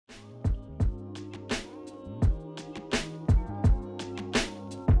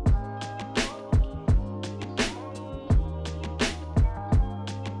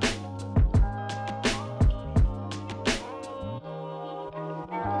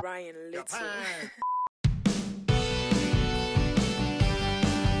Let's see.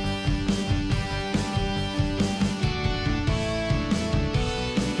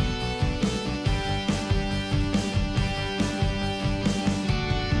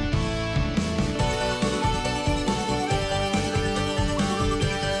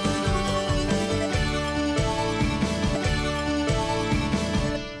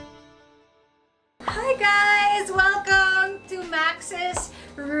 Hi guys! Welcome to Max's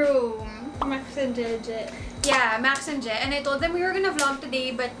room. Max and Je. Yeah, Max and Je. And I told them we were gonna vlog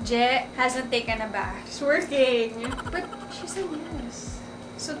today, but Je hasn't taken a bath. She's working. But she said yes.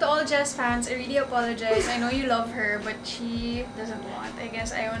 So to all Jess fans, I really apologize. I know you love her, but she doesn't want. I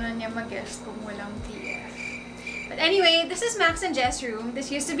guess ayaw na niya mag-guest kung walang TF. But anyway, this is Max and Jess' room.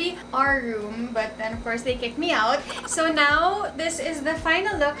 This used to be our room, but then of course they kicked me out. So now, this is the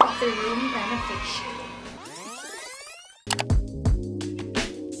final look of the room renovation.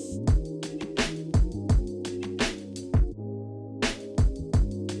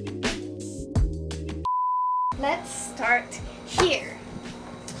 Let's start here.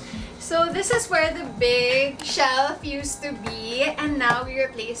 So this is where the big shelf used to be, and now we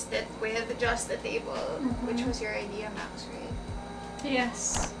replaced it with just a table, which was your idea, Max, right?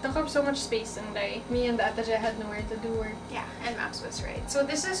 Yes. Took up so much space and me and Ate Je had nowhere to do work. Yeah, and Max was right. So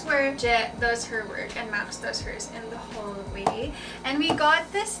this is where Je does her work and Max does hers in the hallway. And we got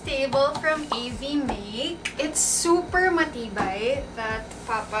this table from AV Make. It's super matibay that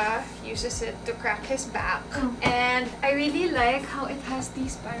Papa uses it to crack his back. And I really like how it has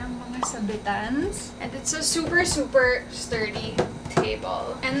these parang mga sabitans. And it's a super sturdy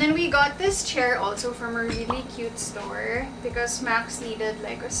table. And then we got this chair also from a really cute store because Max needed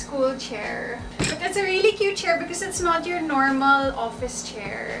like a school chair. But it's a really cute chair because it's not your normal office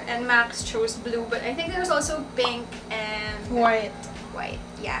chair. And Max chose blue, but I think there was also pink and White. White,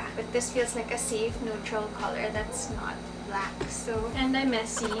 yeah. But this feels like a safe neutral color that's not black. So And I'm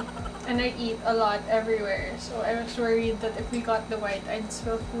messy. And I eat a lot everywhere. So I was worried that if we got the white, I'd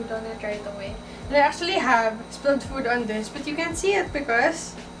spill food on it right away. And I actually have spilled food on this, but you can't see it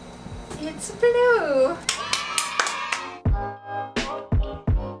because it's blue.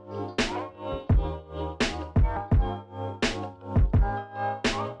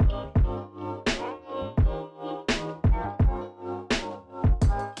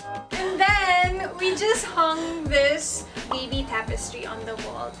 We just hung this baby tapestry on the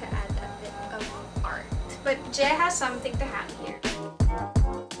wall to add a bit of art. But Je has something to hang here.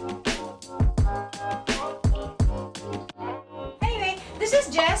 Anyway, this is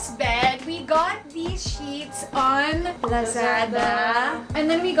Je's bed. We got these sheets on Lazada. And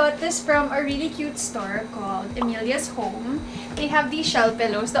then we got this from a really cute store called Emilia's Home. They have these shell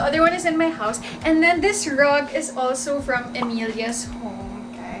pillows. The other one is in my house. And then this rug is also from Emilia's Home.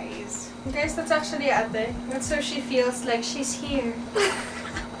 guys, that's actually Ate. That's so she feels like she's here.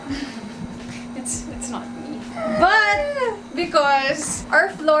 It's not me. But because our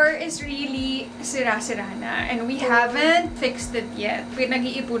floor is really sira-sira na and we haven't fixed it yet.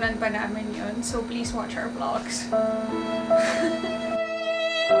 Pinag-iipunan pa namin yun. So please watch our vlogs.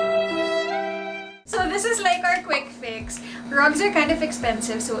 So this is like our quick fix. Rugs are kind of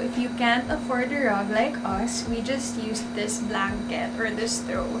expensive, so if you can't afford a rug like us, we just used this blanket or this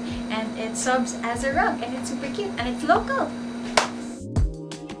throw, and it subs as a rug, and it's super cute, and it's local.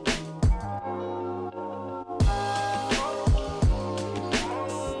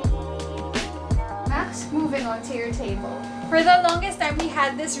 Max, moving on to your table. For the longest time, we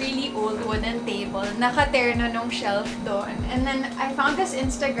had this really old wooden table. Nakaterno nung shelf doon. And then I found this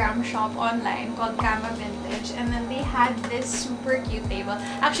Instagram shop online called Kama Vintage. And then they had this super cute table.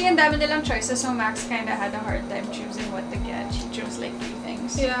 Actually, ang dami nilang choices, so Max kinda had a hard time choosing what to get. She chose like 3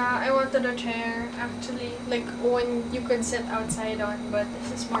 things. Yeah, I wanted a chair actually. Like one you could sit outside on, but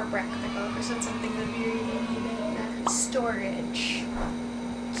this is more practical because it's something that we really needed. Storage.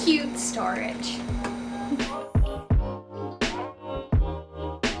 Cute storage.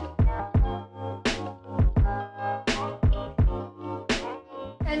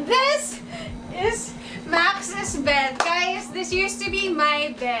 And this is Max's bed. Guys, this used to be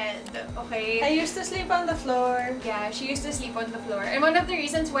my bed, okay? I used to sleep on the floor. Yeah, she used to sleep on the floor. And one of the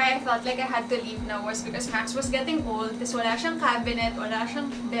reasons why I felt like I had to leave now was because Max was getting old. Tapos wala siyang cabinet, wala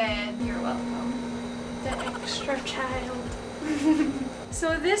siyang bed. You're welcome. The extra child.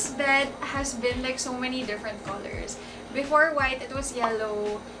 So this bed has been like so many different colors. Before white, it was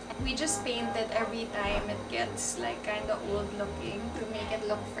yellow. We just paint it every time it gets like kind of old looking to make it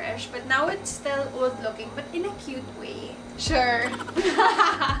look fresh. But now it's still old looking, but in a cute way. Sure.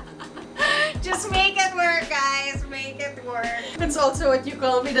 Just make it work, guys. Make it work. It's also what you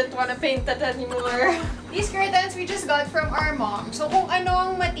call me that wanna paint that anymore. These curtains we just got from our mom. So kung ano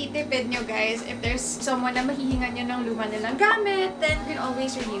ang matitipid nyo, guys, if there's someone na mahihingan nyo ng luma nilang gamit, then you can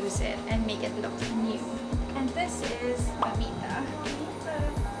always reuse it and make it look new. And this is Babita.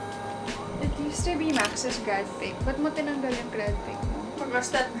 It used to be Max's grad pic. Ba't mo tinanggal yung grad pic mo? Because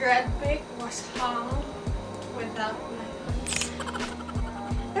that grad pic was hung without buttons.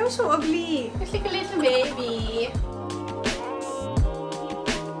 That was so ugly. It's like a little baby.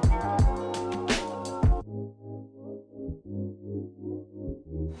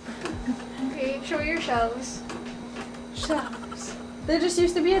 Okay, show your shelves. Shelves. There just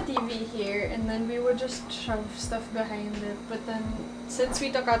used to be a TV here, and then we would just shove stuff behind it. But then, since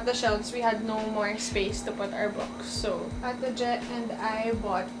we took out the shelves, we had no more space to put our books. So, Ate Jet and I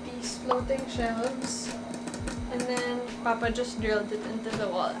bought these floating shelves. And then, Papa just drilled it into the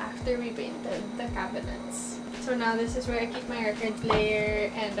wall after we painted the cabinets. So now this is where I keep my record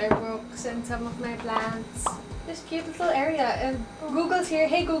player and our books and some of my plants. This cute little area. And Google's here.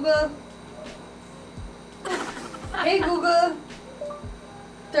 Hey Google! Hey Google!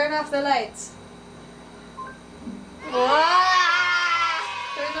 Turn off the lights. Wow!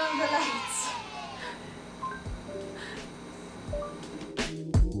 Turn on the lights.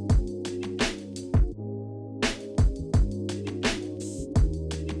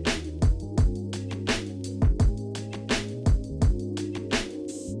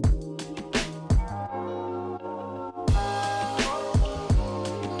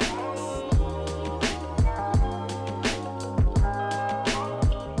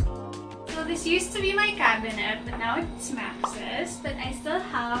 This used to be my cabinet, but now it's Max's. But I still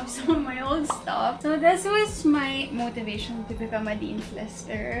have some of my old stuff. So this was my motivation to become a Dean's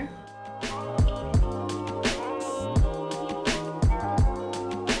Lister.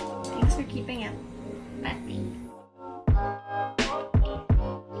 Thanks for keeping it messy.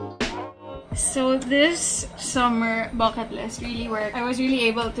 So this summer bucket list really worked. I was really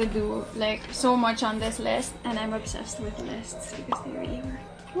able to do like so much on this list, and I'm obsessed with lists because they really work.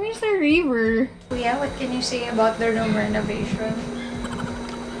 Where's the river? Kuya, what can you say about the room renovation?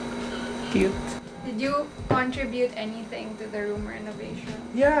 Cute. Did you contribute anything to the room renovation?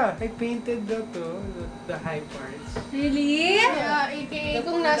 Yeah, I painted the high parts. Really? Yeah, aka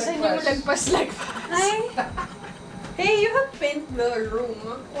kung nasan yung lagpas-lagpas. Ay! Hey, you have painted the room.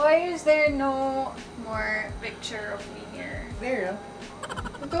 Why is there no more picture of me here? There,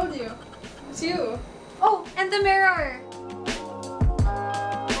 I told you. It's you. Oh, and the mirror!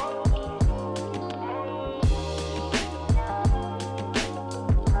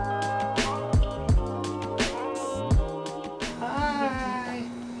 Hi.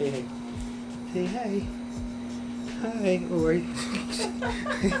 Hey. Say hi. Hi. Or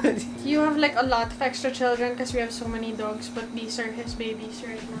You have like a lot of extra children because we have so many dogs, but these are his babies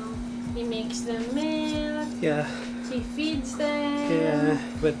right now. He makes them milk. yeah, He feeds them. yeah,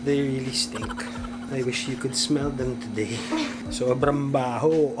 but they really stink. I wish you could smell them today. Sobrang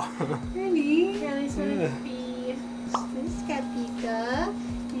baho. Really? Really sweet. This is Capita.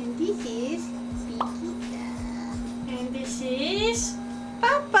 And this is Pikita. And this is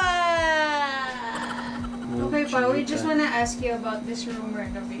Papa. Okay, Pa, we just wanna ask you about this room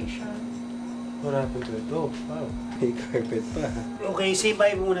renovation. What happened to it? Oh, wow. May carpet pa. Okay, say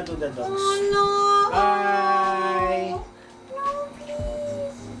bye muna to the dogs. Oh no! Bye! No,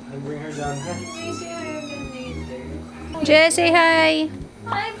 please. I'll bring her down. Huh? Please say hi again later. Jess, say hi!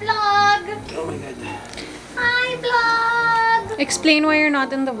 Hi, vlog! Oh my god. Hi, vlog! Explain why you're not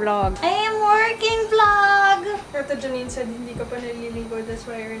in the vlog. I am working, vlog! Ate Janine said hindi ka pa naliligo, that's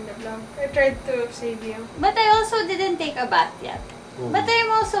why you're in the vlog. I tried to save you. But I also didn't take a bath yet. But I'm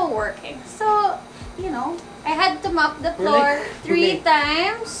also working. So, you know, I had to mop the floor Really? 3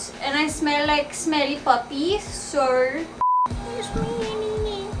 times. And I smell like smelly puppies. So,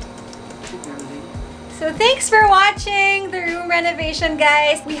 So thanks for watching the room renovation,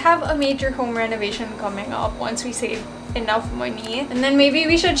 guys. We have a major home renovation coming up once we save enough money. And then maybe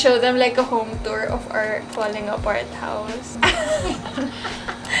we should show them like a home tour of our falling apart house.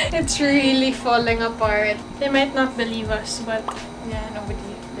 It's really falling apart. They might not believe us, but Yeah, nobody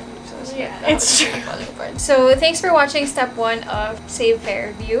believes us. Yeah, but the it's house is really falling apart. So thanks for watching step 1 of Save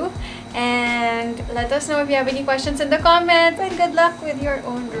Fairview. And let us know if you have any questions in the comments. And good luck with your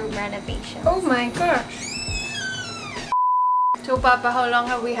own room renovation. oh my gosh. So Papa, how long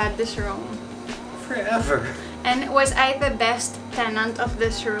have we had this room? Forever. And was I the best tenant of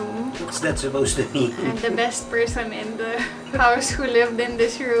this room? What's that supposed to mean? And the best person in the house who lived in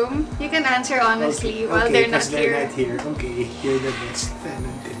this room? You can answer honestly while they're not 'cause here. they're not here. Okay, you're the best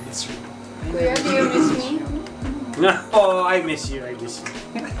tenant in this room. I Kuya, do you miss me? Oh, I miss you. I miss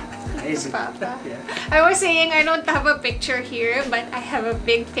you. Papa. Yeah. I was saying I don't have a picture here, but I have a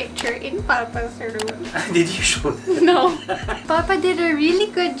big picture in Papa's room. Did you show that? No. Papa did a really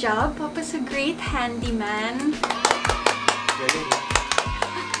good job. Papa's a great handyman.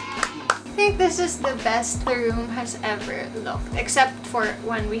 I think this is the best the room has ever looked, except for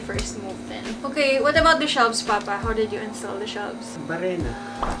when we first moved in. Okay, what about the shelves, Papa? How did you install the shelves? Barena.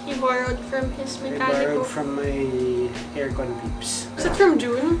 He borrowed from his I mechanical. borrowed from my aircon peeps. Is it from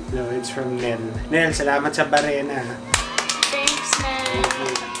June? No, it's from Nel. Nel, salamat sa Barena. Thanks, man.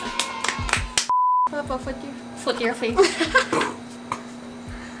 Papa, foot your face.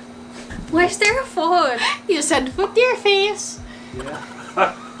 Where's there a foot? You said foot your face. Yeah.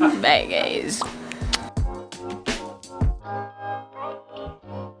 Bye, guys.